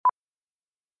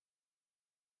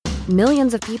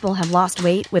Millions of people have lost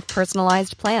weight with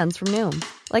personalized plans from Noom.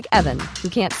 Like Evan, who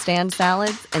can't stand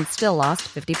salads and still lost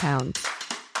 50 pounds.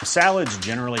 Salads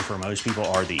generally for most people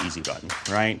are the easy button,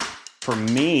 right? For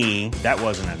me, that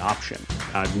wasn't an option.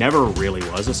 I never really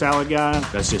was a salad guy.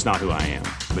 That's just not who I am.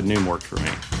 But Noom worked for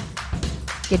me.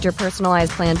 Get your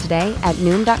personalized plan today at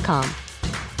Noom.com.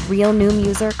 Real Noom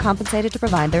user compensated to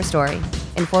provide their story.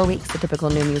 In 4 weeks, the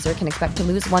typical Noom user can expect to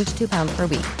lose 1 to 2 pounds per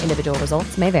week. Individual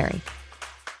results may vary.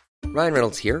 Ryan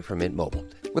Reynolds here from Mint Mobile.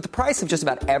 With the price of just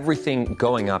about everything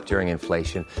going up during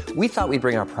inflation, we thought we'd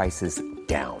bring our prices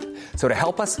down. So to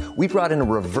help us, we brought in a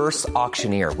reverse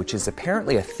auctioneer, which is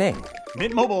apparently a thing.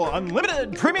 Mint Mobile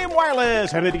Unlimited Premium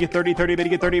Wireless. How to get 30, 30, bit to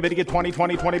get 30, bit to get 20,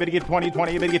 20, 20, bit to get 20,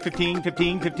 20, bit to get 15,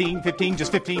 15, 15, 15,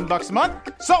 just $15 a month?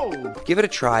 Sold! Give it a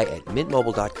try at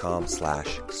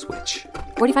mintmobile.com/switch.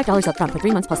 $45 up front for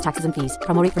 3 months plus taxes and fees.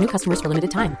 Promo rate for new customers for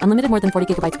limited time. Unlimited more than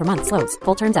 40 gigabytes per month. Slows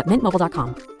full terms at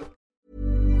mintmobile.com.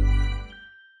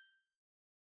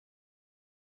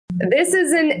 This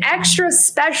is an extra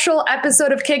special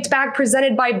episode of Kicked Back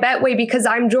presented by Betway because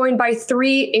I'm joined by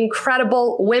 3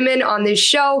 incredible women on this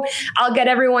show. I'll get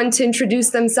everyone to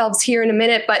introduce themselves here in a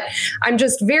minute, but I'm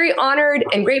just very honored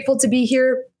and grateful to be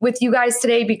here with you guys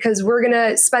today because we're going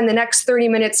to spend the next 30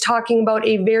 minutes talking about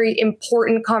a very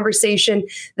important conversation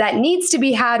that needs to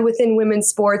be had within women's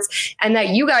sports and that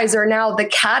you guys are now the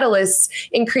catalysts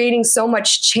in creating so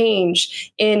much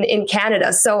change in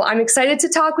Canada. So I'm excited to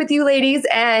talk with you ladies.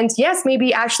 And yes,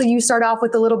 maybe Ashley, you start off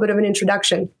with a little bit of an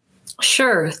introduction.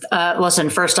 Sure. Listen,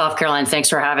 first off, Caroline, thanks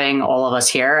for having all of us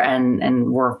here.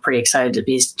 And we're pretty excited to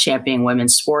be championing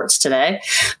women's sports today.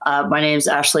 My name is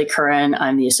Ashley Curran.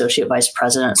 I'm the Associate Vice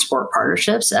President of Sport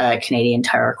Partnerships at Canadian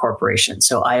Tire Corporation.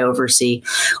 So I oversee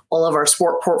all of our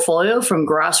sport portfolio from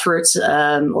grassroots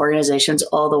organizations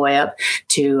all the way up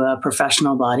to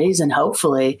professional bodies. And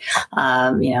hopefully,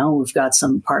 we've got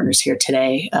some partners here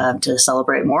today to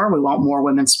celebrate more. We want more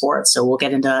women's sports. So we'll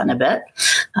get into that in a bit.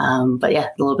 But yeah,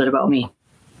 a little bit about me.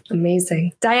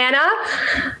 Amazing. Diana?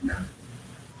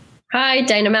 Hi,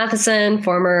 Diana Matheson,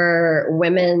 former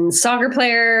women's soccer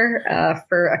player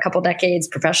for a couple decades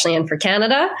professionally and for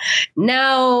Canada.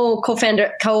 Now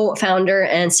co-founder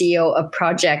and CEO of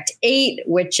Project 8,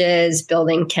 which is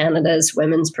building Canada's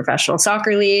women's professional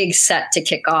soccer league, set to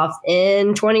kick off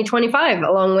in 2025,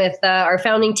 along with our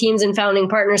founding teams and founding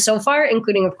partners so far,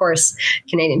 including, of course,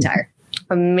 Canadian Tire.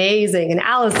 Amazing. And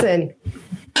Allison?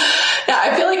 Yeah,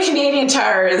 I feel like Canadian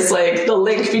Tire is like the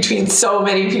link between so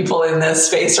many people in this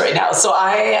space right now. So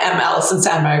I am Allison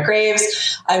Sandmeyer Graves.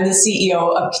 I'm the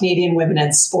CEO of Canadian Women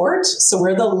in Sport. So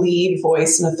we're the lead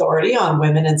voice and authority on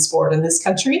women in sport in this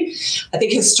country. I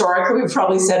think historically we've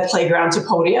probably said playground to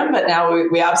podium, but now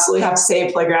we absolutely have to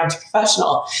say playground to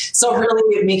professional. So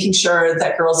really making sure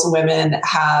that girls and women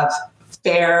have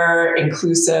fair,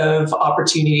 inclusive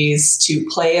opportunities to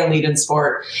play and lead in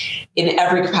sport in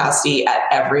every capacity at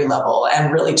every level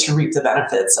and really to reap the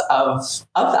benefits of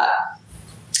that.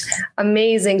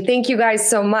 Amazing. Thank you guys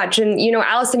so much. And,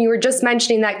 Allison, you were just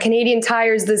mentioning that Canadian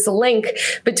Tire is this link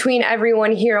between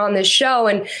everyone here on this show.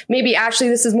 And maybe, Ashley,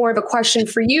 this is more of a question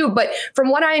for you. But from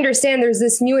what I understand, there's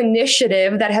this new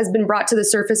initiative that has been brought to the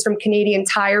surface from Canadian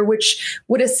Tire, which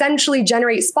would essentially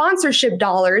generate sponsorship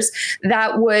dollars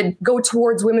that would go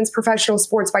towards women's professional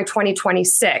sports by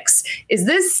 2026. Is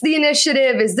this the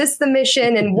initiative? Is this the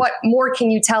mission? And what more can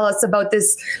you tell us about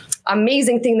this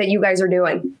amazing thing that you guys are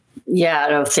doing? Yeah,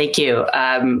 no, thank you.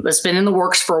 It's been in the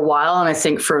works for a while. And I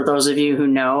think for those of you who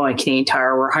know, at Canadian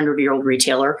Tire, we're a 100-year-old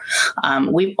retailer.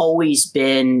 We've always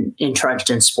been entrenched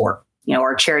in sport.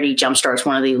 Our charity Jumpstart is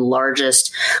one of the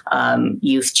largest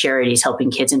youth charities helping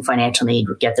kids in financial need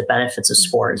get the benefits of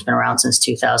sport. It's been around since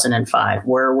 2005,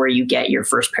 where you get your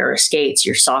first pair of skates,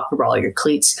 your soccer ball, your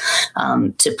cleats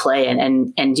to play.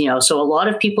 And so a lot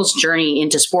of people's journey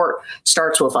into sport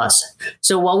starts with us.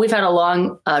 So while we've had a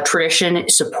long tradition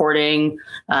supporting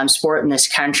sport in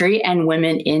this country and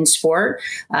women in sport,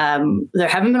 there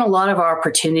haven't been a lot of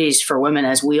opportunities for women,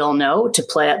 as we all know, to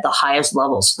play at the highest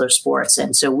levels of their sports.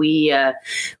 And so we're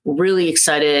really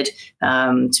excited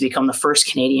to become the first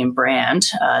Canadian brand.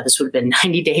 This would have been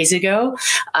 90 days ago,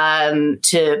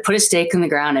 to put a stake in the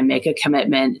ground and make a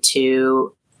commitment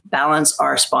to balance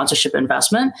our sponsorship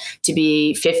investment to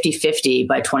be 50-50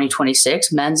 by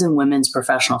 2026, men's and women's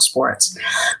professional sports.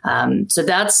 So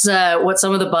that's what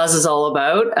some of the buzz is all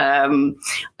about.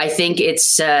 I think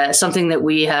it's something that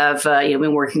we have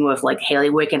been working with, like Haley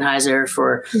Wickenheiser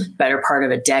for the better part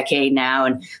of a decade now,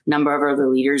 and a number of other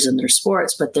leaders in their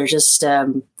sports. But there's just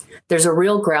there's a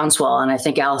real groundswell, and I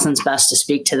think Allison's best to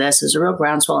speak to this. There's a real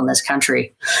groundswell in this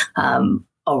country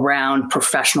around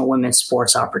professional women's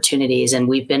sports opportunities. And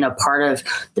we've been a part of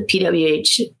the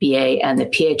PWHBA and the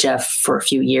PHF for a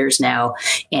few years now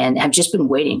and have just been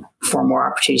waiting for more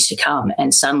opportunities to come.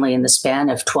 And suddenly in the span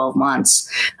of 12 months,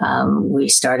 we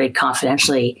started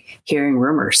confidentially hearing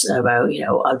rumors about,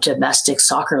 a domestic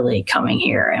soccer league coming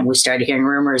here. And we started hearing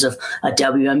rumors of a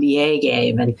WNBA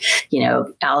game. And,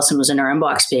 Allison was in our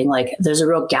inbox being like, there's a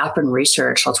real gap in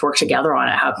research. Let's work together on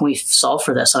it. How can we solve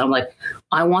for this? And I'm like,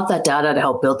 I want that data to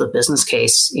help build the business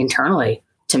case internally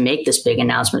to make this big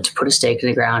announcement, to put a stake in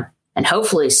the ground and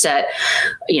hopefully set,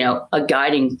 a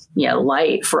guiding,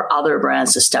 light for other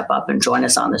brands to step up and join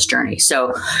us on this journey.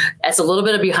 So it's a little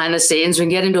bit of behind the scenes. We can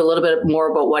get into a little bit more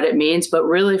about what it means, but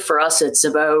really for us, it's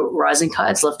about rising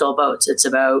tides lift all boats. It's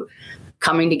about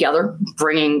coming together,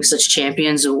 bringing such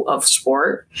champions of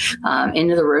sport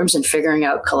into the rooms and figuring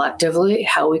out collectively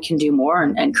how we can do more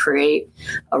and create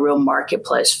a real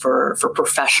marketplace for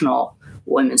professional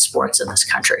women's sports in this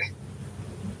country.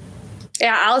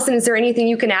 Yeah, Allison, is there anything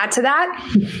you can add to that?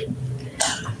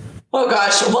 Oh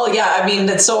gosh. Well,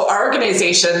 yeah, so our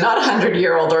organization, not a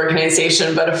 100-year-old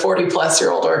organization, but a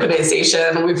 40-plus-year-old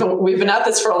organization. We've been at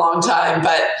this for a long time,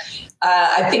 but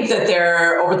I think that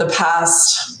over the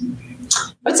past,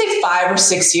 I would say 5 or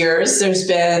 6 years, there's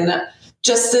been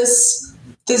just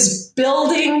this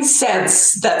building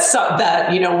sense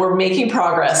that we're making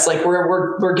progress, like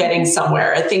we're getting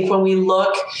somewhere. I think when we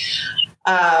look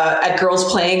at girls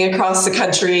playing across the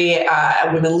country,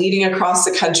 women leading across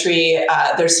the country,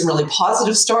 there's some really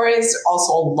positive stories,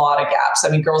 also a lot of gaps.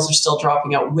 Girls are still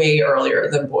dropping out way earlier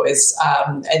than boys,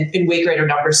 and in way greater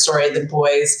numbers, than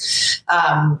boys.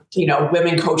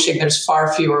 Women coaching, there's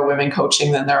far fewer women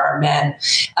coaching than there are men.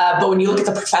 But when you look at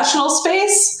the professional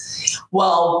space,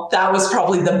 well, that was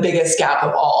probably the biggest gap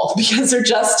of all, because they're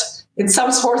just, in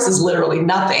some sports, is literally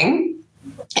nothing.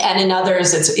 And in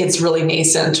others, it's really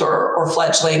nascent or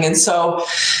fledgling. And so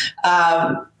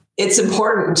it's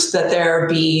important that there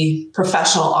be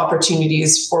professional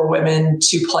opportunities for women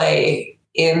to play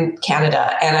in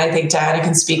Canada. And I think Diana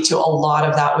can speak to a lot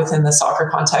of that within the soccer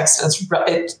context. And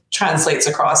it translates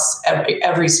across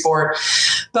every sport.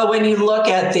 But when you look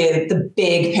at the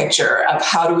big picture of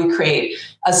how do we create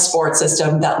a sports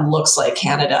system that looks like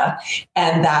Canada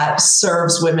and that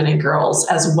serves women and girls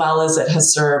as well as it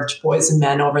has served boys and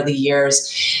men over the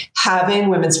years, having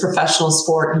women's professional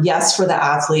sport, yes, for the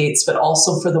athletes, but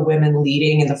also for the women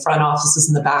leading in the front offices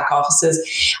and the back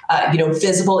offices,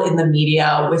 visible in the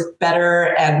media with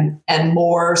better and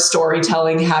more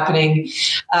storytelling happening.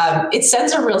 It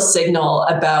sends a real signal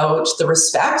about the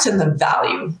respect and the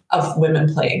value of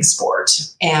women playing sport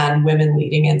and women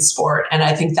leading in sport. And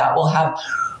I think that will have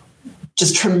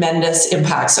just tremendous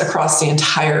impacts across the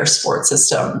entire sports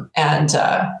system. And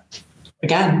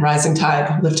again, rising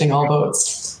tide, lifting all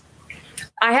boats.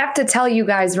 I have to tell you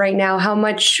guys right now how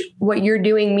much what you're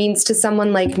doing means to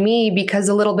someone like me, because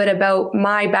a little bit about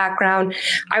my background.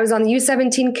 I was on the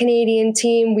U17 Canadian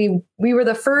team. We were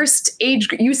the first age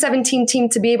U17 team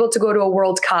to be able to go to a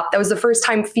World Cup. That was the first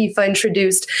time FIFA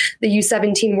introduced the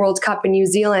U17 World Cup in New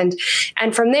Zealand.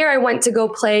 And from there, I went to go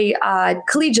play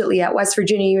collegiately at West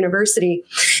Virginia University.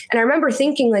 And I remember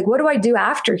thinking, like, what do I do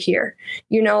after here?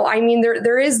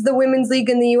 There is the women's league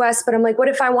in the US, but I'm like, what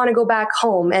if I want to go back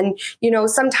home? And,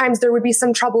 sometimes there would be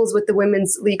some troubles with the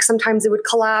women's league. Sometimes it would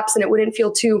collapse and it wouldn't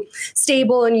feel too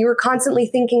stable. And you were constantly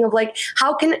thinking of like,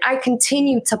 how can I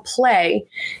continue to play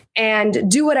and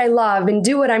do what I love and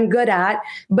do what I'm good at,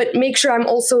 but make sure I'm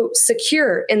also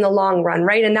secure in the long run,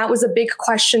 right? And that was a big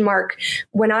question mark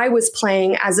when I was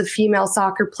playing as a female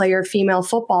soccer player, female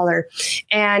footballer.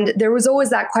 And there was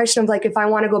always that question of like, if I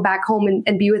want to go back home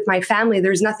and be with my family,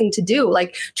 there's nothing to do.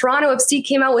 Like Toronto FC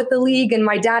came out with the league and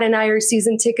my dad and I are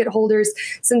season ticket holders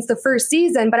since the first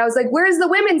season. But I was like, where's the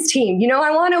women's team?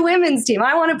 I want a women's team.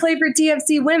 I want to play for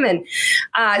TFC women.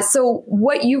 So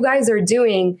what you guys are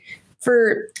doing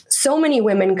for so many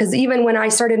women, because even when I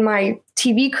started my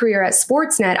TV career at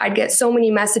Sportsnet, I'd get so many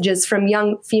messages from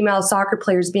young female soccer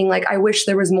players being like, I wish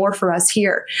there was more for us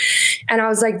here. And I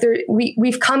was like,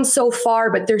 we've come so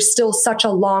far, but there's still such a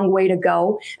long way to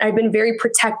go. And I've been very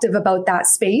protective about that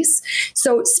space.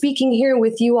 So speaking here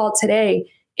with you all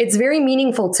today, it's very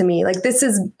meaningful to me. Like this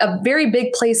is a very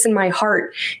big place in my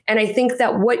heart. And I think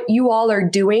that what you all are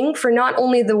doing for not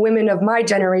only the women of my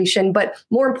generation, but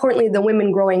more importantly, the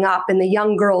women growing up and the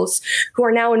young girls who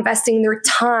are now investing their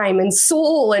time and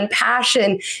soul and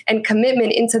passion and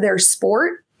commitment into their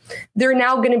sport. they're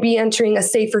now going to be entering a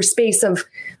safer space of,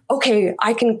 okay,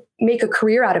 I can make a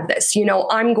career out of this. You know,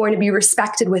 I'm going to be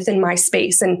respected within my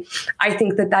space. And I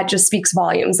think that that just speaks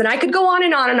volumes. And I could go on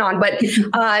and on and on, but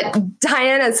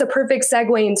Diana, it's a perfect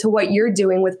segue into what you're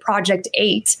doing with Project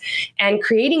 8 and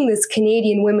creating this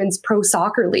Canadian Women's Pro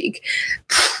Soccer League.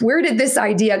 Where did this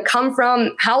idea come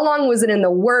from? How long was it in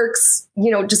the works?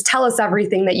 You know, just tell us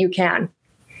everything that you can.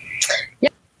 Yeah.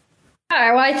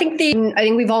 Well, I think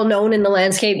we've all known in the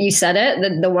landscape, you said it,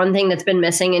 that the one thing that's been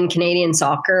missing in Canadian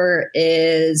soccer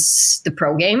is the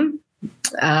pro game.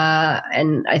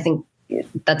 And I think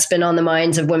that's been on the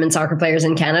minds of women's soccer players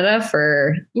in Canada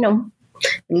for, you know,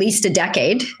 at least a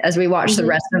decade as we watch the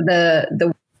rest of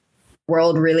the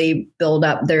world really build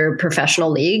up their professional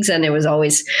leagues. And it was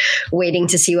always waiting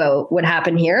to see what would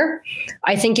happen here.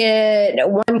 I think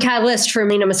one catalyst for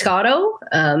Lena Moscato,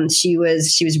 she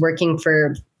was working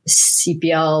for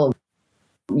CPL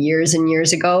years and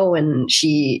years ago, and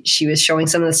she was showing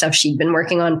some of the stuff she'd been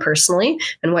working on personally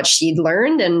and what she'd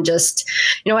learned. And just,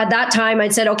 you know, at that time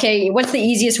I'd said, okay, what's the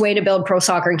easiest way to build pro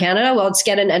soccer in Canada? Well, let's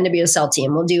get an NWSL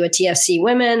team. We'll do a TFC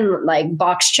women, like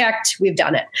box checked. We've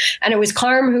done it. And it was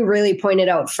Carm who really pointed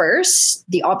out first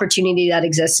the opportunity that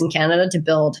exists in Canada to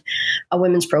build a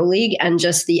women's pro league and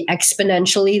just the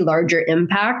exponentially larger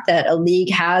impact that a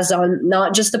league has on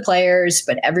not just the players,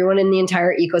 but everyone in the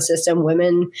entire ecosystem,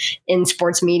 women in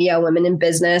sports media, women in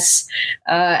business,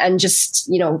 and just,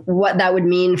 you know, what that would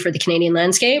mean for the Canadian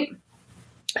landscape.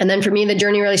 And then for me, the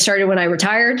journey really started when I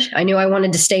retired. I knew I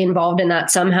wanted to stay involved in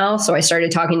that somehow. So I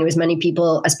started talking to as many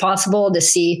people as possible to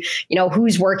see, you know,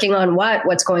 who's working on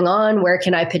what's going on, where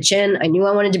can I pitch in? I knew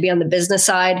I wanted to be on the business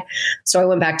side. So I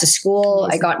went back to school.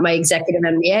 I got my executive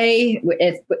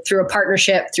MBA through a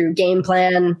partnership through Game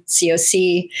Plan,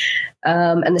 COC,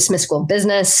 and the Smith School of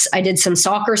Business. I did some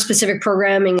soccer specific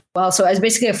programming. Well, so I was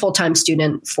basically a full-time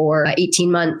student for 18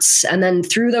 months. And then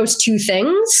through those two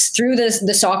things, through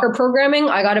the soccer programming,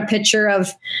 I got a picture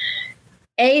of,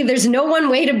 there's no one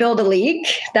way to build a league.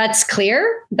 That's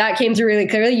clear. That came through really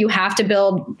clearly. You have to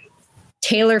build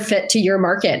tailor fit to your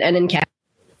market. And in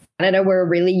Canada, we're a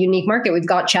really unique market. We've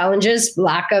got challenges,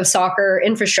 lack of soccer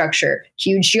infrastructure,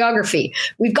 huge geography.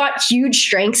 We've got huge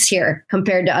strengths here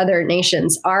compared to other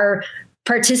nations. Our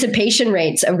participation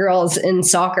rates of girls in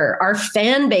soccer, our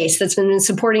fan base that's been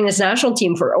supporting this national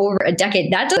team for over a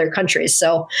decade, that's other countries.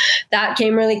 So that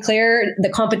came really clear, the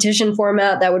competition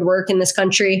format that would work in this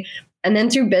country. And then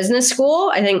through business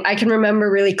school, I think I can remember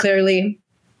really clearly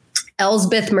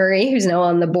Elsbeth Murray, who's now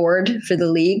on the board for the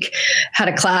league, had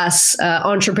a class,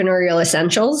 Entrepreneurial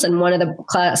Essentials. And one of the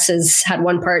classes had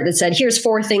one part that said, here's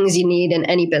 4 things you need in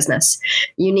any business.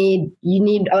 You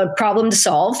need a problem to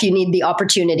solve. You need the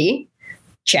opportunity.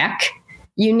 Check.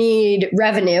 You need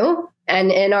revenue.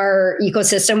 And in our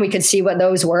ecosystem, we could see what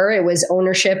those were. It was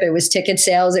ownership, it was ticket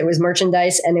sales, it was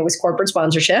merchandise, and it was corporate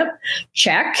sponsorship.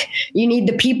 Check. You need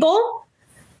the people.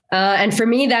 And for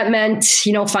me, that meant,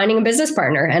 you know, finding a business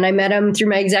partner. And I met him through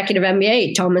my executive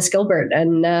MBA, Thomas Gilbert,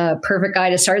 and perfect guy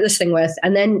to start this thing with.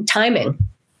 And then timing.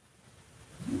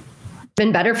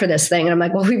 Been better for this thing. And I'm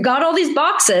like, well, we've got all these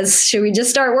boxes. Should we just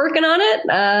start working on it?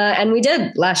 And we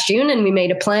did last June, and we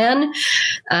made a plan.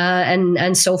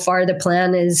 And so far the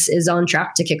plan is on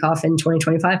track to kick off in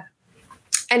 2025.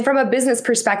 And from a business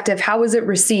perspective, how was it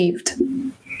received?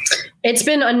 It's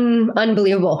been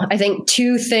unbelievable. I think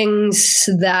 2 things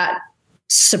that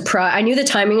surprise. I knew the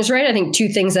timing was right. I think 2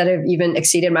 things that have even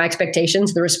exceeded my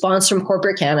expectations: the response from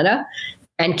corporate Canada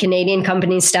and Canadian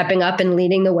companies stepping up and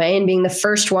leading the way and being the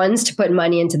first ones to put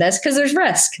money into this, because there's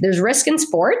risk. There's risk in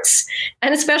sports,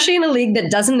 and especially in a league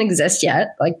that doesn't exist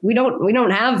yet. Like we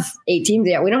don't have 8 teams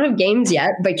yet. We don't have games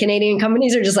yet, but Canadian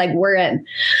companies are just like, we're in.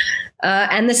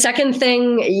 And the second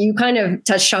thing, you kind of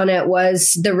touched on it,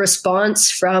 was the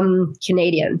response from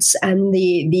Canadians and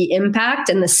the impact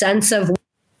and the sense of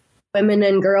women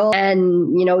and girls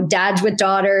and, you know, dads with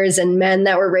daughters and men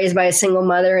that were raised by a single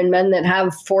mother and men that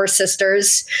have 4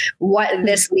 sisters, what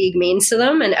this league means to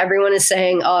them. And everyone is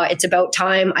saying, oh, it's about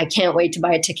time. I can't wait to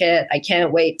buy a ticket. I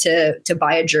can't wait to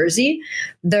buy a jersey.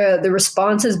 The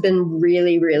response has been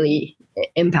really, really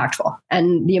impactful.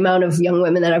 And the amount of young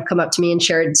women that have come up to me and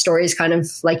shared stories kind of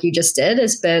like you just did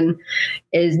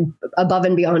is above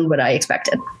and beyond what I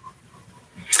expected.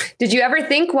 Did you ever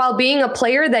think while being a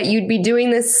player that you'd be doing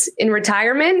this in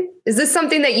retirement? Is this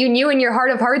something that you knew in your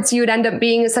heart of hearts you would end up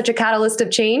being such a catalyst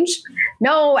of change?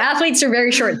 No, athletes are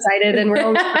very short-sighted and we're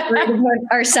only worried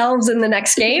about ourselves in the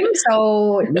next game.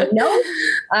 So no,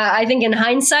 I think in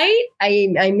hindsight,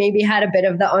 I maybe had a bit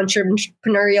of the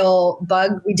entrepreneurial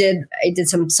bug. I did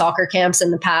some soccer camps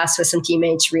in the past with some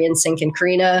teammates, Rian, Sink, and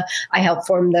Karina. I helped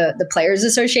form the Players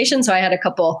Association. So I had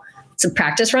some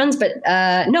practice runs, but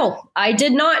no, I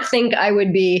did not think I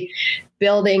would be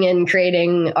building and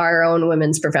creating our own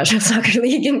women's professional soccer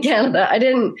league in Canada. I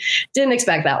didn't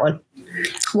expect that one.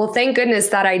 Well, thank goodness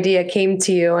that idea came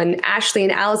to you. And Ashley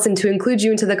and Allison, to include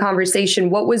you into the conversation,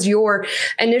 what was your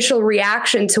initial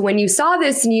reaction to when you saw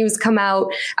this news come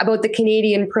out about the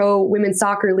Canadian Pro Women's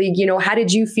Soccer League? You know, how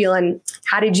did you feel? And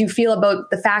how did you feel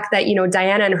about the fact that, you know,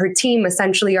 Diana and her team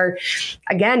essentially are,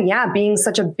 again, being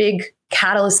such a big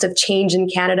catalyst of change in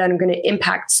Canada and are going to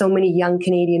impact so many young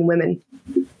Canadian women?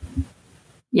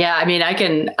 Yeah, I mean, I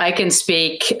can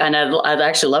speak, and I'd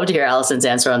actually love to hear Allison's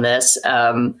answer on this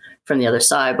from the other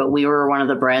side. But we were one of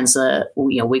the brands that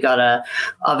we got a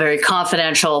very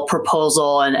confidential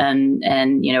proposal, and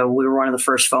we were one of the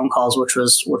first phone calls, which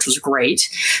was great,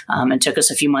 and took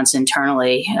us a few months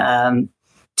internally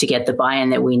to get the buy-in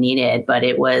that we needed. But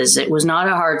it was not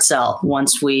a hard sell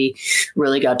once we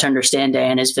really got to understand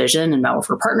Diana's vision and met with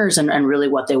her partners and really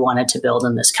what they wanted to build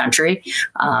in this country.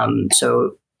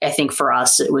 So I think for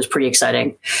us, it was pretty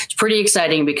exciting. It's pretty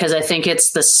exciting because I think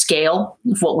it's the scale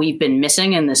of what we've been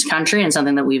missing in this country and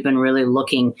something that we've been really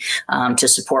looking to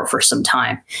support for some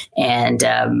time. And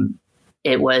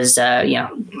it was,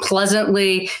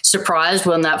 pleasantly surprised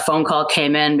when that phone call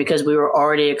came in because we were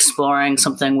already exploring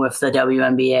something with the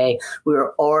WNBA. We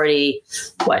were already,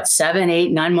 7,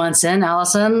 8, 9 months in,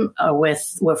 Allison,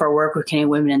 with our work with Canadian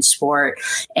Women in Sport,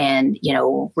 and,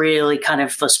 really kind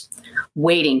of was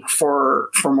waiting for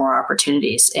more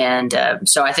opportunities. And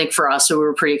so I think for us, we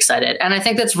were pretty excited. And I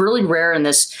think that's really rare in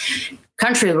this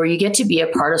country where you get to be a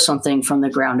part of something from the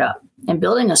ground up. And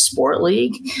building a sport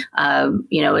league,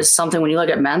 is something when you look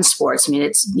at men's sports, I mean,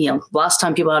 it's, last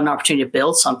time people had an opportunity to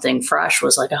build something fresh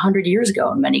was like 100 years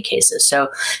ago in many cases. So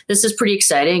this is pretty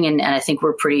exciting. And I think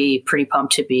we're pretty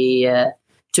pumped to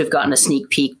have gotten a sneak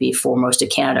peek before most of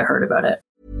Canada heard about it.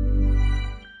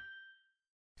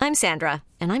 I'm Sandra,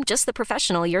 and I'm just the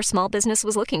professional your small business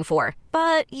was looking for.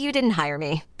 But you didn't hire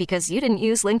me because you didn't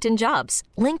use LinkedIn Jobs.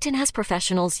 LinkedIn has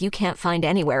professionals you can't find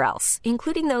anywhere else,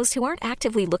 including those who aren't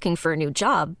actively looking for a new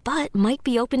job, but might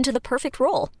be open to the perfect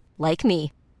role, like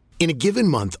me. In a given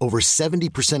month, over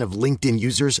 70% of LinkedIn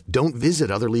users don't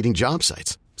visit other leading job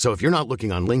sites. So if you're not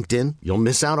looking on LinkedIn, you'll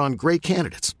miss out on great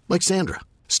candidates like Sandra.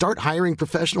 Start hiring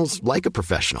professionals like a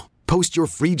professional. Post your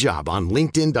free job on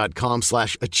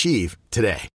linkedin.com/achieve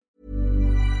today.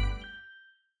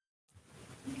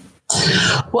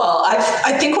 Well,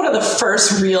 I think one of the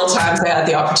first real times I had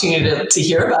the opportunity to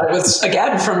hear about it was,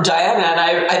 again, from Diana. And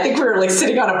I think we were like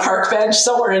sitting on a park bench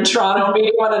somewhere in Toronto,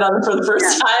 meeting one another for the first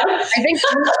time. I think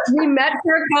we met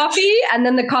for a coffee, and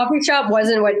then the coffee shop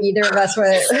wasn't what either of us were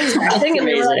expecting. And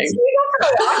we were like,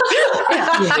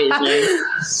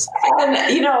 And,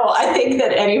 I think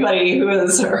that anybody who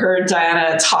has heard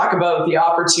Diana talk about the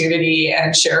opportunity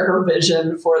and share her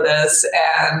vision for this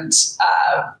and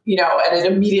it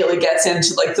immediately gets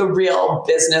into like the real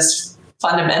business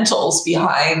fundamentals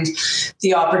behind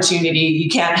the opportunity, you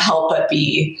can't help but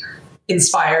be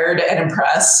inspired and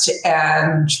impressed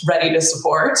and ready to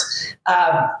support.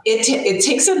 It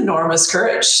takes enormous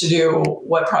courage to do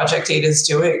what Project 8 is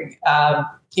doing.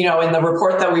 In the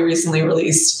report that we recently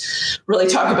released, really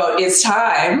talk about it's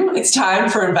time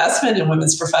for investment in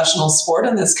women's professional sport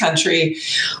in this country.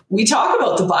 We talk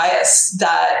about the bias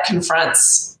that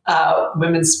confronts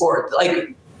women's sport.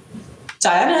 Like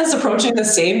Diana is approaching the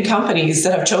same companies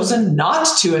that have chosen not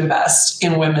to invest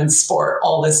in women's sport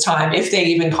all this time, if they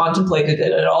even contemplated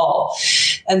it at all.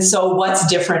 And so what's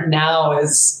different now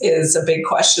is a big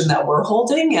question that we're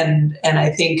holding. And I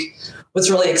think what's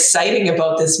really exciting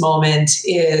about this moment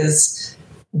is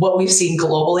what we've seen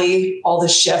globally, all the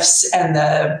shifts and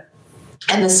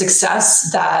the success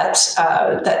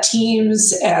that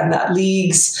teams and that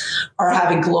leagues are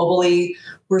having globally.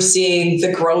 We're seeing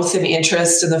the growth and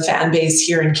interest in the fan base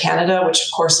here in Canada, which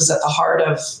of course is at the heart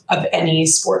of any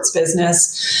sports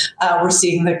business. We're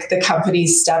seeing the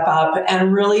companies step up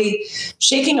and really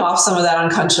shaking off some of that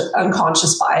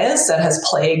unconscious bias that has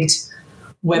plagued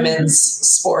women's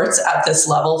sports at this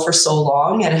level for so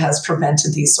long and has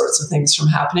prevented these sorts of things from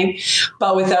happening.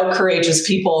 But without courageous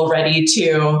people ready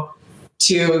to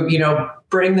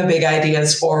bring the big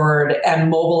ideas forward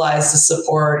and mobilize the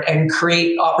support and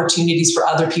create opportunities for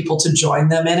other people to join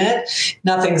them in it,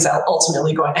 nothing's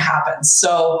ultimately going to happen.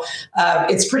 So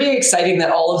it's pretty exciting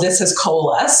that all of this has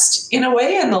coalesced in a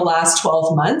way in the last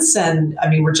 12 months. And I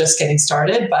mean, we're just getting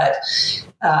started, but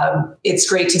it's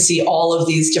great to see all of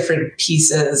these different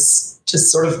pieces just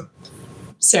sort of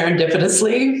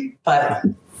serendipitously, but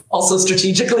also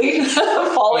strategically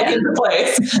falling into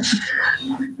place.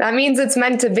 That means it's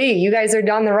meant to be. You guys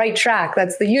are on the right track.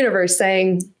 That's the universe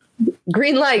saying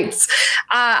green lights.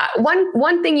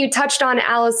 One thing you touched on,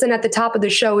 Allison, at the top of the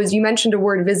show is you mentioned a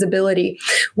word, visibility.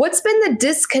 What's been the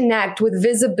disconnect with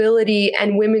visibility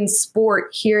and women's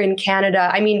sport here in Canada?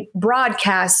 I mean,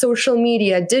 broadcast, social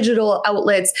media, digital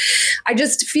outlets. I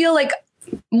just feel like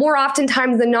more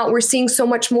oftentimes than not, we're seeing so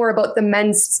much more about the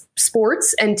men's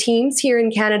sports and teams here in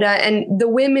Canada, and the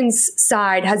women's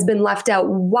side has been left out.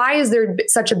 Why is there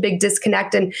such a big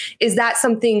disconnect? And is that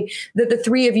something that the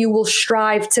three of you will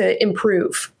strive to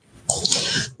improve?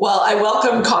 Well, I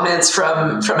welcome comments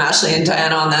from Ashley and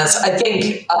Diana on this. I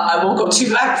think I won't go too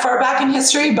far back in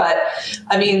history, but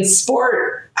I mean,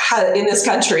 sport in this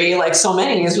country, like so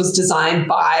many, was designed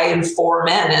by and for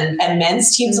men, and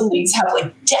men's teams and leagues have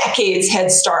like decades head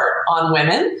start on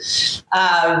women.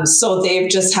 So they've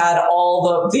just had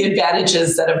all the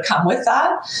advantages that have come with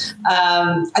that.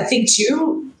 I think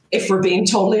too, if we're being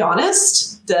totally honest,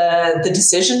 the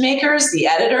decision makers, the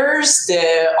editors, the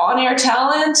on-air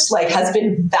talent, like, has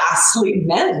been vastly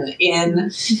men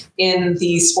in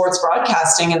the sports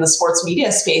broadcasting and the sports media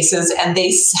spaces, and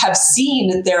they have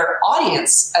seen their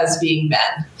audience as being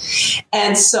men.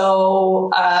 And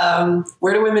so,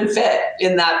 where do women fit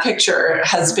in that picture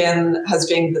has been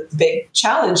the big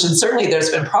challenge, and certainly there's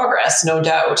been progress, no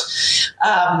doubt.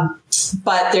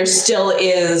 But there still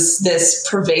is this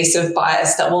pervasive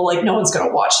bias that, well, like, no one's going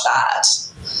to watch that.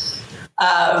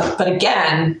 But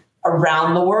again,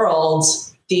 around the world,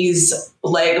 these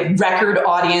like record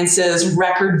audiences,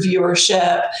 record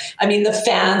viewership. I mean, the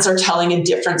fans are telling a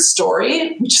different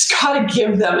story. We just got to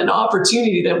give them an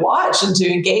opportunity to watch and to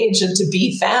engage and to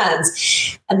be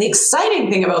fans. And the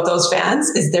exciting thing about those fans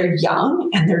is they're young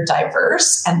and they're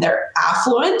diverse and they're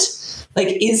affluent.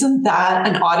 Like, isn't that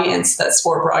an audience that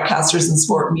sport broadcasters and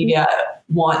sport media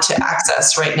want to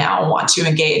access right now and want to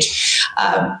engage?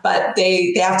 But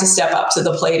they have to step up to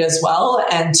the plate as well,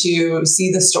 and to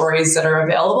see the stories that are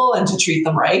available and to treat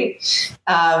them right,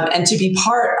 and to be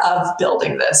part of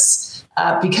building this,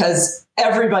 because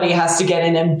everybody has to get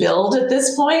in and build at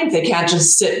this point. They can't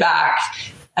just sit back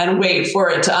and wait for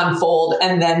it to unfold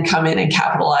and then come in and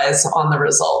capitalize on the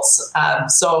results.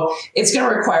 So it's going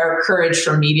to require courage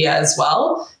from media as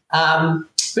well,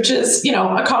 which is,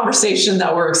 a conversation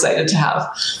that we're excited to have.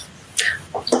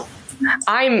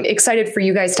 I'm excited for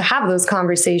you guys to have those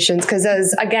conversations because,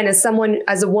 as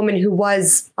a woman who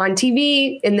was on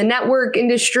TV, in the network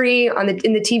industry,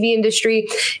 in the TV industry,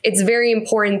 it's very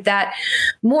important that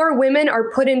more women are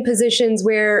put in positions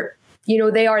where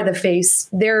they are the face.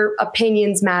 Their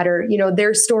opinions matter.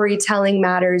 Their storytelling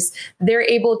matters. They're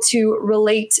able to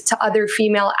relate to other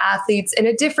female athletes in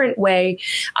a different way.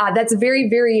 That's very,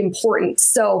 very important.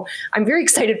 So I'm very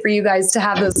excited for you guys to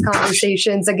have those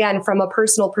conversations, again, from a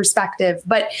personal perspective.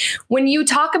 But when you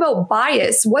talk about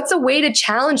bias, what's a way to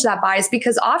challenge that bias?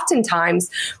 Because oftentimes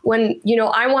when,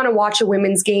 I want to watch a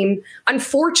women's game,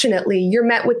 unfortunately, you're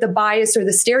met with the bias or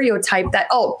the stereotype that,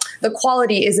 the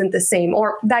quality isn't the same,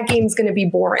 or that game's going to be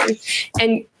boring.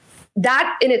 And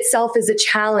that in itself is a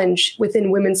challenge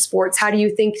within women's sports. How do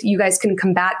you think you guys can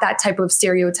combat that type of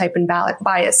stereotype and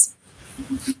bias?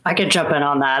 I could jump in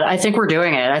on that. I think we're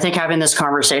doing it. I think having this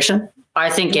conversation, I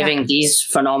think giving these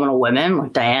phenomenal women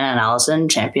like Diana and Allison,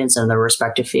 champions in their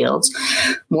respective fields,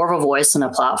 more of a voice and a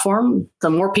platform, the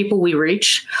more people we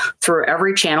reach through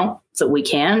every channel that we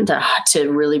can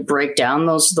to really break down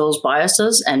those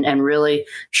biases and really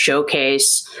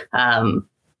showcase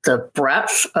the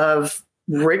breadth of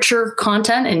richer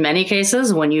content in many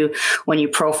cases. When you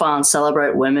profile and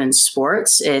celebrate women's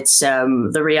sports, it's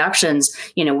the reactions,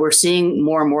 we're seeing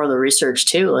more and more of the research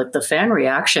too, like the fan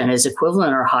reaction is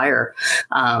equivalent or higher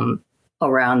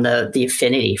around the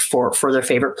affinity for their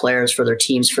favorite players, for their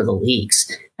teams, for the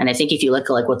leagues. And I think if you look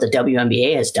at like what the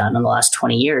WNBA has done in the last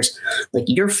 20 years, like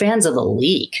you're fans of the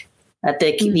league. At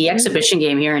the exhibition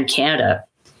game here in Canada,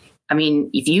 I mean,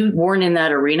 if you weren't in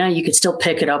that arena, you could still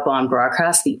pick it up on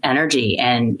broadcast, the energy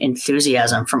and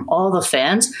enthusiasm from all the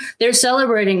fans. They're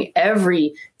celebrating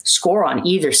every score on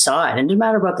either side. And no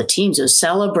matter about the teams, they're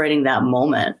celebrating that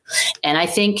moment. And I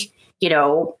think,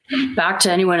 back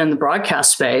to anyone in the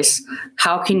broadcast space,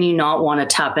 how can you not want to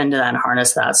tap into that and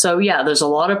harness that? So yeah, there's a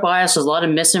lot of bias, there's a lot of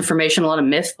misinformation, a lot of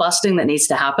myth busting that needs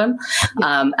to happen.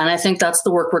 And I think that's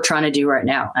the work we're trying to do right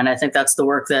now. And I think that's the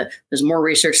work that there's more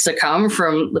research to come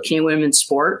from the Canadian women's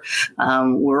sport.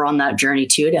 We're on that journey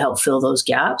too, to help fill those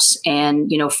gaps.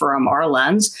 And, from our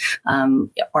lens,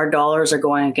 our dollars are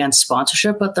going against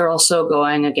sponsorship, but they're also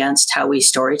going against how we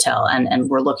storytell. And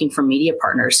we're looking for media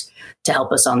partners to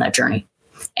help us on that journey.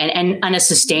 And in a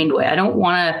sustained way. I don't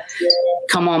want to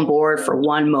come on board for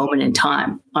one moment in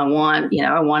time. I want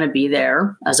to be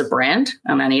there as a brand,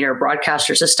 and I need our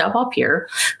broadcasters to step up here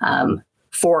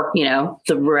for,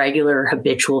 the regular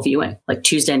habitual viewing, like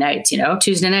Tuesday nights.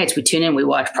 Tuesday nights we tune in, we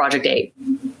watch Project 8,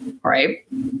 right?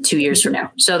 2 years from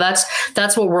now. So that's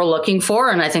what we're looking for,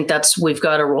 and I think we've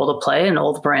got a role to play, and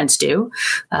all the brands do.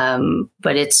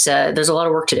 But it's there's a lot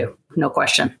of work to do, no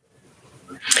question.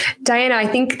 Diana, I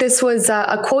think this was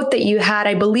a quote that you had,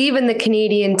 I believe, in the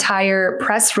Canadian Tire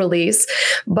press release,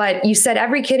 but you said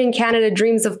every kid in Canada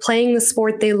dreams of playing the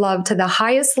sport they love to the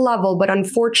highest level, but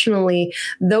unfortunately,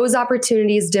 those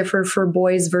opportunities differ for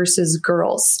boys versus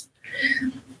girls.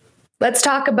 Let's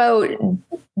talk about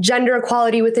gender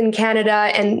equality within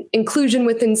Canada and inclusion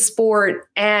within sport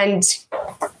and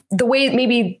the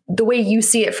way you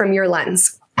see it from your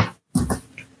lens.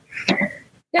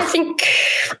 Yeah,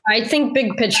 I think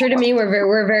big picture to me,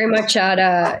 we're very much at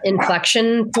a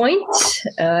inflection point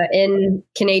in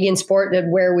Canadian sport of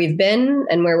where we've been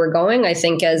and where we're going. I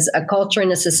think as a culture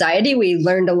and a society, we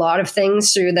learned a lot of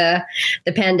things through the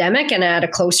pandemic, and had a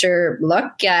closer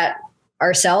look at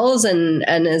ourselves and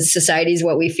as societies,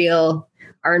 what we feel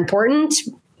are important.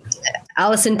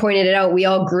 Allison pointed it out. We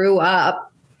all grew up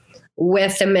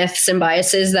with the myths and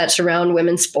biases that surround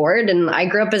women's sport. And I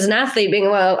grew up as an athlete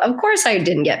being, well, of course I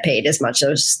didn't get paid as much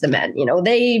as the men.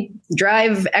 They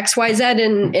drive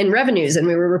XYZ in revenues. And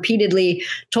we were repeatedly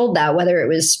told that, whether it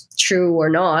was true or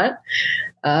not.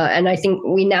 And I think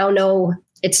we now know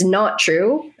it's not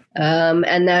true.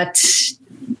 And that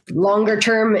longer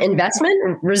term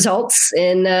investment results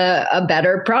in a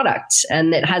better product.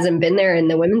 And it hasn't been there in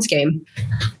the women's game.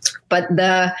 But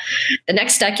the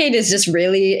next decade is just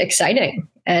really exciting.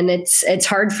 And it's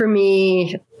hard for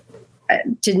me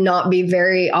to not be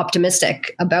very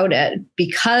optimistic about it,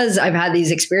 because I've had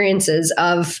these experiences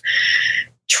of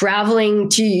traveling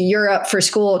to Europe for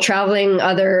school, traveling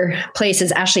other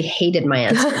places. Ashley hated my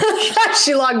answer.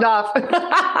 She logged off.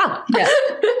 Yeah.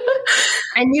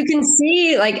 And you can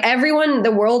see everyone,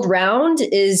 the world round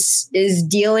is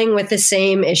dealing with the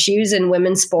same issues in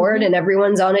women's sport, and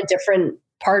everyone's on a different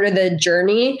part of the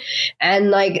journey.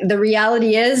 And the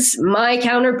reality is my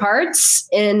counterparts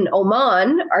in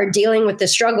Oman are dealing with the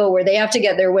struggle where they have to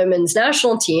get their women's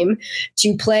national team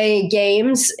to play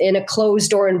games in a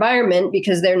closed door environment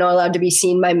because they're not allowed to be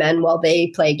seen by men while they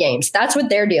play games. That's what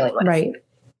they're dealing with. Right.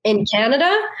 In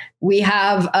Canada, we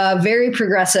have a very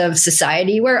progressive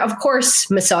society where, of course,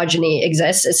 misogyny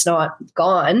exists. It's not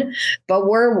gone, but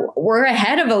we're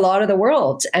ahead of a lot of the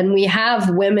world. And we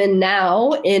have women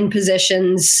now in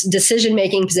positions,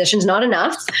 decision-making positions, not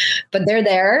enough, but they're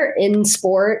there in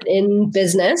sport, in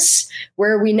business,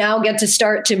 where we now get to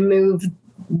start to move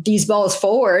these balls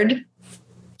forward.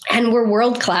 And we're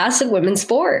world-class at women's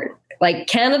sport.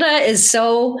 Canada is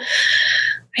so...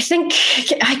 I think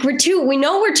we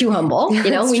know we're too humble. We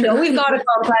know we've got a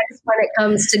complex when it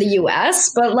comes to the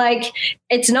US, but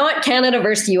it's not Canada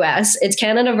versus the US. It's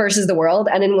Canada versus the world.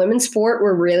 And in women's sport,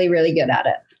 we're really, really good at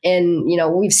it. And,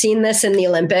 we've seen this in the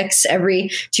Olympics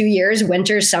every 2 years,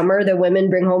 winter, summer, the women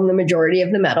bring home the majority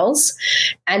of the medals.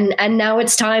 And now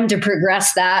it's time to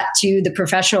progress that to the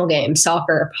professional game,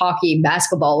 soccer, hockey,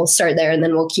 basketball. We'll start there and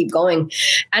then we'll keep going.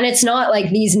 And it's not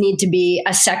like these need to be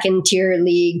a second tier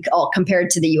league all compared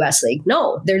to the US league.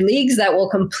 No, they're leagues that will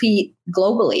compete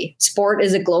globally. Sport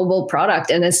is a global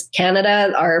product. And as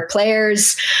Canada, our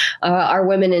players, our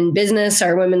women in business,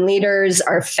 our women leaders,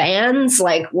 our fans,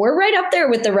 we're right up there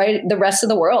with the rest of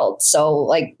the world.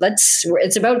 So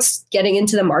it's about getting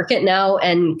into the market now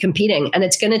and competing. And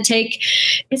it's going to take,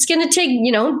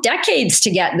 decades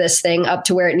to get this thing up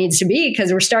to where it needs to be,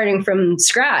 because we're starting from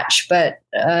scratch. But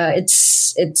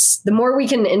it's the more we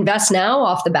can invest now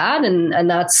off the bat, and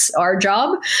that's our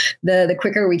job, the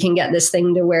quicker we can get this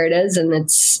thing to where it is. And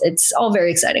it's all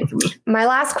very exciting for me. My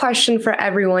last question for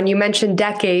everyone, you mentioned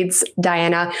decades,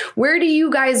 Diana. Where do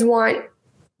you guys want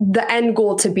the end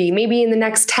goal to be? Maybe in the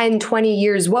next 10, 20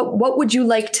 years, what would you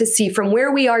like to see from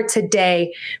where we are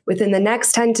today within the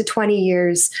next 10 to 20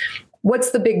 years?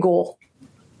 What's the big goal?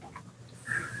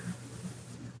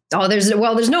 Oh, there's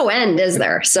no end, is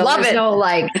there? So Love there's it. no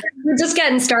we're just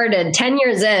getting started. 10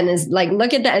 years in is like,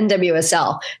 look at the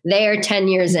NWSL. They are 10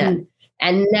 years in.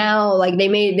 And now, like, they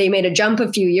made a jump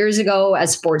a few years ago,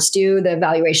 as sports do. The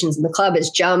valuations in the club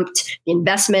has jumped. The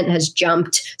investment has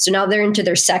jumped. So now they're into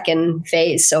their second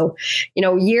phase. So,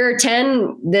 year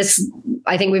 10,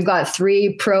 I think we've got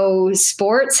 3 pro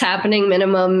sports happening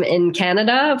minimum in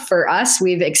Canada. For us,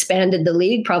 we've expanded the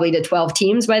league probably to 12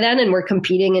 teams by then, and we're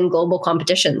competing in global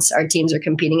competitions. Our teams are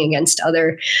competing against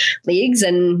other leagues.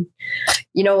 And,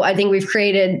 I think we've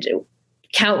created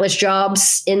countless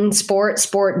jobs in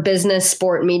sport business,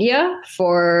 sport media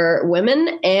for women.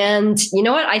 And you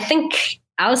know what? I think,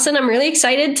 Allison, I'm really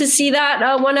excited to see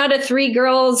that 1 out of 3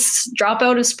 girls drop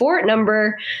out of sport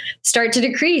number start to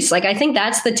decrease. Like, I think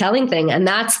that's the telling thing. And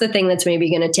that's the thing that's maybe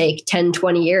going to take 10,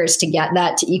 20 years to get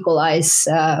that to equalize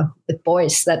with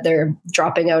boys, that they're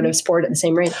dropping out of sport at the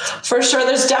same rate. For sure.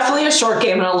 There's definitely a short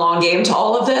game and a long game to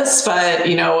all of this. But,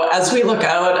 as we look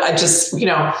out, I just,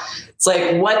 it's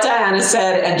like what Diana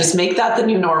said, and just make that the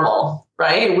new normal,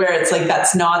 right? Where it's like,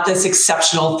 that's not this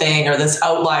exceptional thing or this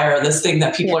outlier, or this thing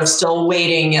that people are still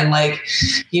waiting and like,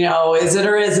 is it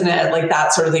or isn't it? Like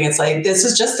that sort of thing. It's like, this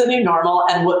is just the new normal.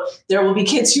 And there will be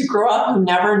kids who grow up who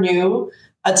never knew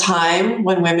a time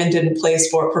when women didn't play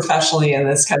sport professionally in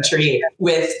this country,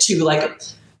 with 2 like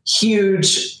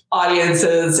huge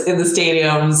audiences in the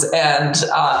stadiums and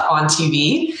on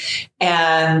TV,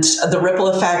 and the ripple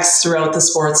effects throughout the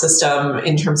sports system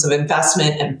in terms of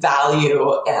investment and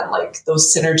value and like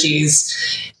those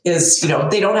synergies is,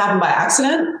 they don't happen by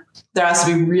accident. There has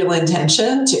to be real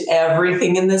intention to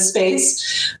everything in this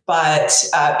space, but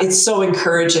it's so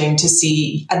encouraging to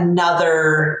see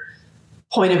another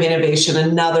point of innovation,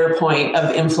 another point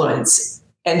of influence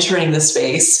entering the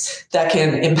space that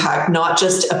can impact not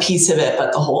just a piece of it,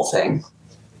 but the whole thing.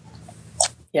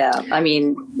 Yeah. I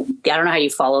mean, I don't know how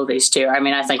you follow these two. I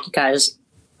mean, I think you guys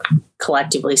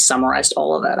collectively summarized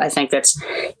all of it. I think it's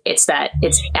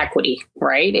equity,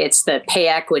 right? It's the pay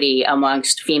equity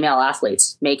amongst female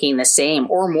athletes making the same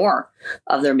or more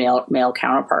of their male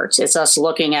counterparts. It's us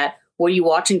looking at, what are you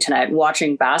watching tonight?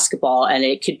 Watching basketball, and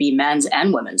it could be men's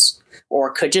and women's, or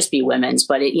it could just be women's,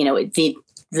 but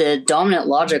the dominant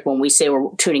logic when we say we're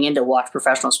tuning in to watch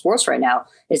professional sports right now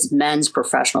is men's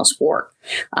professional sport.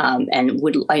 And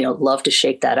would love to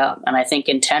shake that up. And I think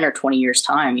in 10 or 20 years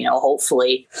time,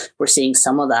 hopefully we're seeing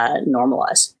some of that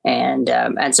normalize. And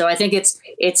so I think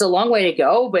it's a long way to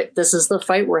go, but this is the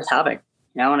fight worth having,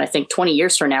 and I think 20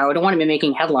 years from now, I don't want to be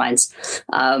making headlines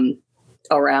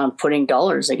around putting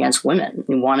dollars against women.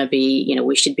 We want to be,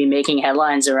 we should be making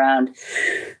headlines around,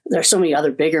 there's so many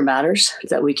other bigger matters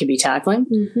that we could be tackling.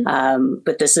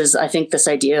 But this is, I think, this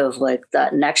idea of like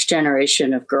that next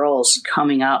generation of girls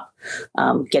coming up,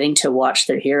 getting to watch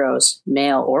their heroes,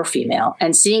 male or female,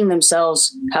 and seeing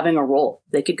themselves having a role.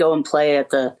 They could go and play at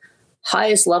the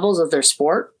highest levels of their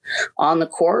sport, on the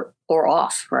court or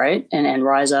off, right? And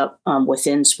rise up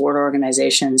within sport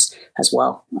organizations as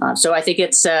well. So I think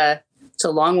it's a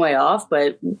long way off,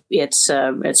 but it's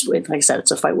like I said,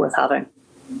 it's a fight worth having.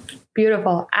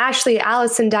 Beautiful. Ashley,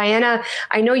 Allison, Diana,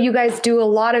 I know you guys do a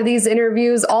lot of these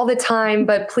interviews all the time,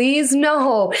 but please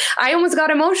know, I almost got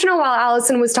emotional while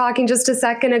Allison was talking just a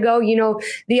second ago.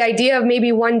 The idea of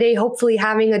maybe one day, hopefully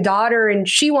having a daughter and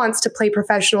she wants to play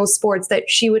professional sports, that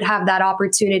she would have that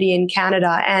opportunity in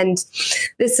Canada. And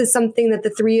this is something that the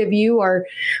 3 of you are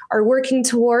working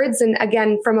towards. And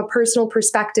again, from a personal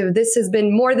perspective, this has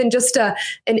been more than just an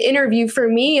interview for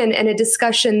me and a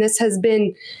discussion. This has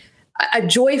been a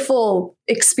joyful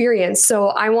experience. So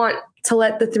I want to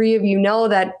let the 3 of you know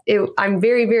that I'm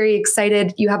very, very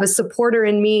excited. You have a supporter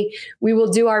in me. We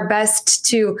will do our best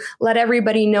to let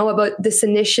everybody know about this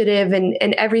initiative and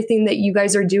everything that you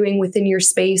guys are doing within your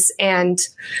space. And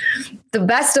the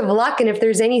best of luck. And if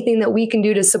there's anything that we can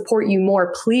do to support you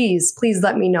more, please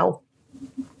let me know.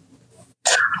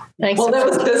 Thanks. Well,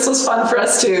 this was fun for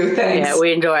us too. Thanks. Yeah,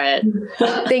 we enjoy it.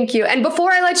 Thank you. And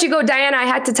before I let you go, Diana, I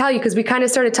had to tell you, because we kind of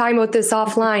started talking about this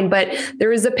offline, but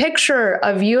there is a picture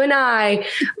of you and I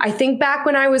think back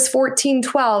when I was 14,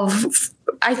 12,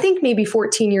 I think maybe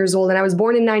 14 years old, and I was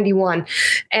born in 91.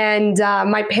 And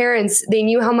my parents, they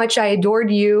knew how much I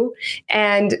adored you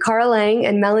and Carl Lang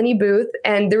and Melanie Booth.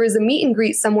 And there was a meet and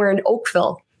greet somewhere in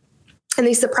Oakville. And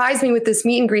they surprised me with this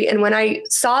meet and greet. And when I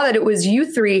saw that it was you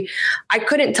 3, I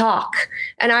couldn't talk.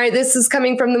 And this is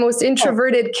coming from the most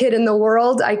introverted kid in the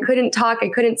world. I couldn't talk. I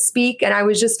couldn't speak. And I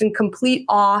was just in complete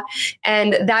awe.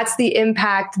 And that's the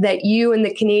impact that you and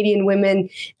the Canadian women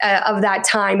of that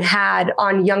time had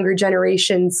on younger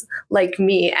generations like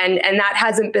me. And that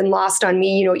hasn't been lost on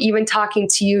me. Even talking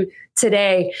to you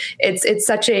today. It's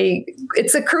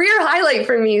a career highlight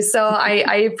for me. So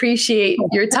I appreciate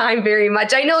your time very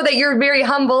much. I know that you're very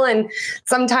humble, and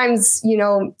sometimes,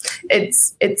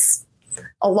 it's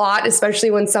a lot,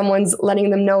 especially when someone's letting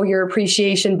them know your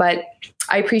appreciation, but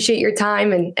I appreciate your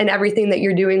time and everything that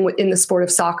you're doing in the sport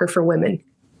of soccer for women.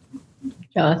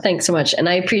 Thanks so much. And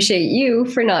I appreciate you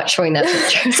for not showing that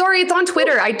picture. Sorry, it's on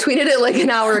Twitter. I tweeted it like an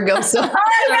hour ago. So it's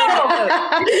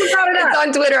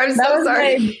on Twitter. I'm so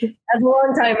sorry. That's a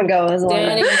long time ago.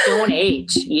 Dan, you don't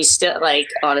age. You still,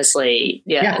 honestly,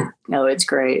 yeah. No, it's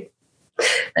great.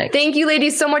 Thanks. Thank you,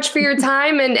 ladies, so much for your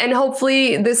time, and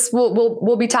hopefully this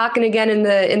we'll be talking again in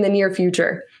the near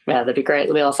future. Yeah, that'd be great.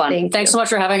 It'll be a lot of fun. Thanks so much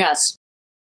for having us.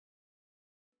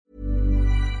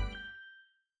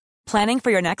 Planning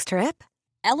for your next trip?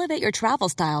 Elevate your travel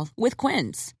style with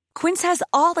Quince. Quince has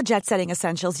all the jet-setting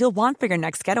essentials you'll want for your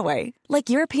next getaway,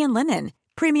 like European linen,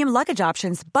 premium luggage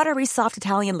options, buttery soft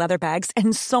Italian leather bags,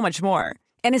 and so much more.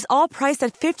 And is all priced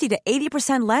at 50 to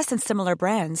 80% less than similar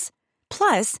brands.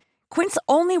 Plus, Quince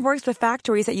only works with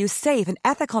factories that use safe and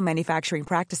ethical manufacturing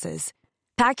practices.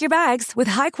 Pack your bags with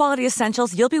high-quality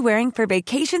essentials you'll be wearing for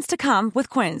vacations to come with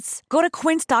Quince. Go to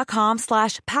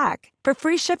quince.com/pack for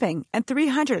free shipping and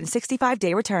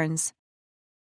 365-day returns.